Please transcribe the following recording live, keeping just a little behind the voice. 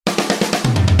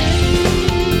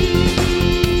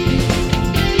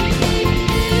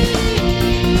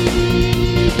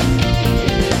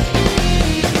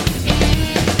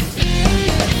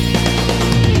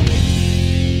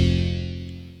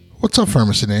What's up,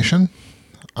 Pharmacy Nation?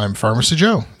 I'm Pharmacy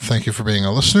Joe. Thank you for being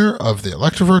a listener of the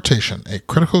Elective Rotation, a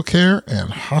critical care and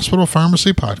hospital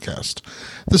pharmacy podcast.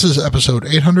 This is episode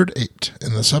 808.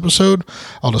 In this episode,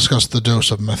 I'll discuss the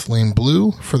dose of Methylene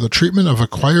Blue for the treatment of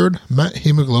acquired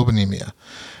Methemoglobinemia.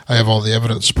 I have all the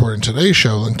evidence supporting today's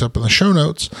show linked up in the show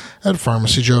notes at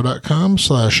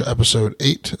pharmacyjoe.com/episode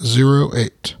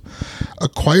 808.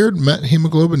 Acquired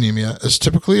methemoglobinemia is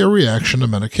typically a reaction to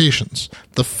medications.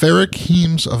 The ferric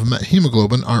hemes of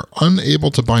methemoglobin are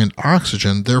unable to bind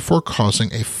oxygen, therefore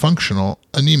causing a functional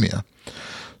anemia.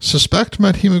 Suspect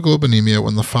methemoglobinemia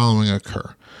when the following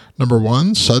occur. Number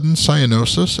 1, sudden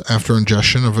cyanosis after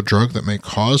ingestion of a drug that may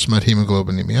cause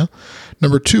methemoglobinemia.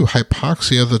 Number 2,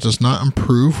 hypoxia that does not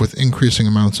improve with increasing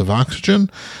amounts of oxygen.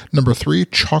 Number 3,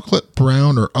 chocolate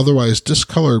brown or otherwise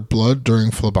discolored blood during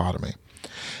phlebotomy.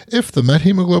 If the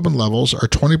methemoglobin levels are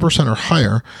 20% or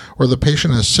higher, or the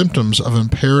patient has symptoms of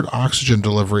impaired oxygen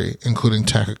delivery, including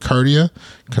tachycardia,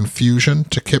 confusion,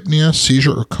 tachypnea,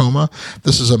 seizure, or coma,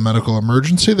 this is a medical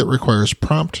emergency that requires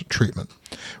prompt treatment.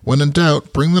 When in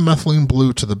doubt, bring the Methylene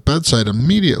Blue to the bedside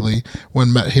immediately when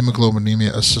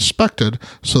methemoglobinemia is suspected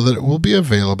so that it will be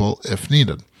available if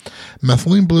needed.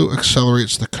 Methylene Blue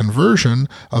accelerates the conversion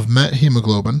of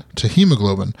methemoglobin to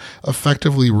hemoglobin,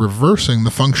 effectively reversing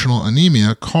the functional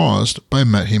anemia caused by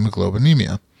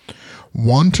methemoglobinemia.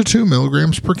 1 to 2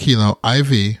 milligrams per kilo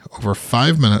IV over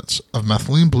 5 minutes of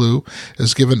Methylene Blue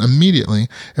is given immediately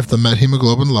if the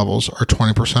methemoglobin levels are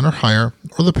 20% or higher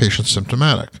or the patient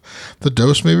symptomatic. The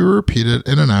dose may be repeated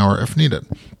in an hour if needed.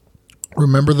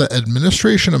 Remember that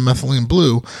administration of Methylene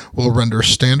Blue will render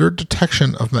standard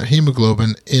detection of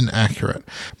methemoglobin inaccurate.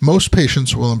 Most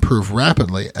patients will improve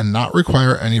rapidly and not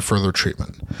require any further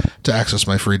treatment. To access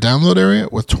my free download area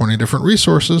with 20 different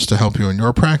resources to help you in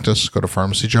your practice, go to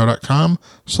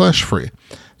pharmacyjoe.com/free.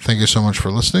 Thank you so much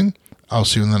for listening. I'll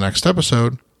see you in the next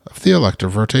episode of the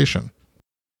Elective Rotation.